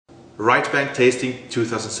Right Bank Tasting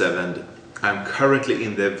 2007. I'm currently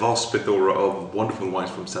in the vast plethora of wonderful wines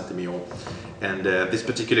from Saint-Emilion, and this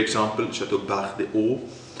particular example, Château Barde Haut,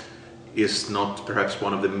 is not perhaps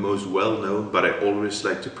one of the most well-known, but I always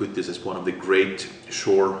like to put this as one of the great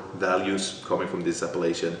shore values coming from this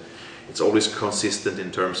appellation. It's always consistent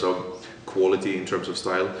in terms of quality, in terms of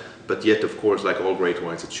style, but yet, of course, like all great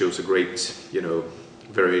wines, it shows a great,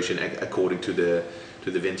 variation according to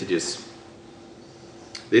the vintages.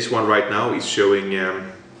 This one right now is showing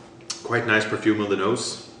quite nice perfume on the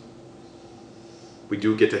nose. We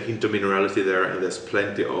do get a hint of minerality there, and there's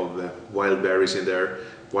plenty of wild berries in there,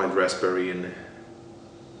 wild raspberry, and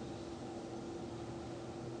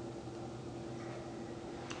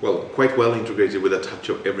well, quite well integrated with a touch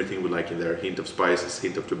of everything we like in there. Hint of spices,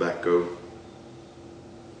 hint of tobacco.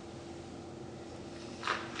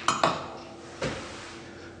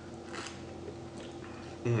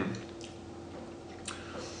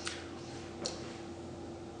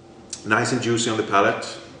 Nice and juicy on the palate,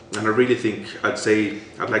 and I really think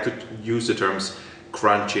I'd like to use the terms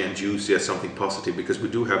crunchy and juicy as something positive, because we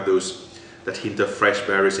do have that hint of fresh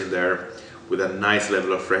berries in there with a nice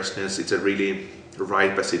level of freshness. It's a really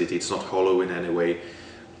ripe acidity, it's not hollow in any way.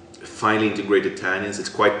 Finely integrated tannins, it's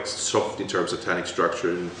quite soft in terms of tannic structure,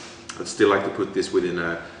 and I'd still like to put this within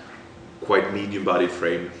a quite medium bodied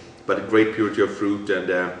frame, but a great purity of fruit and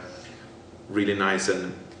a really nice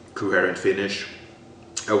and coherent finish.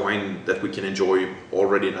 A wine that we can enjoy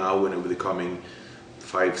already now and over the coming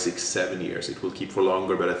 5, 6, 7 years. It will keep for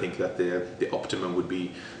longer, but I think that the optimum would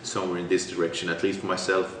be somewhere in this direction, at least for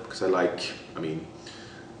myself, because I like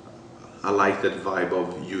that vibe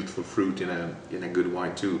of youthful fruit in a good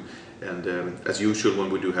wine too. And as usual,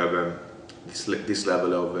 when we do have this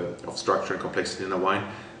level of structure and complexity in a wine,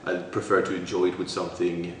 I prefer to enjoy it with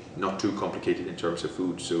something not too complicated in terms of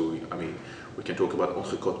food. So, we can talk about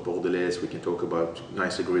entrecôte bordelaise, we can talk about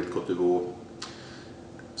nicely grilled Côte de Veau.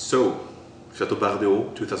 So, Château Barde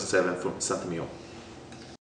Haut 2007 from Saint-Emilion.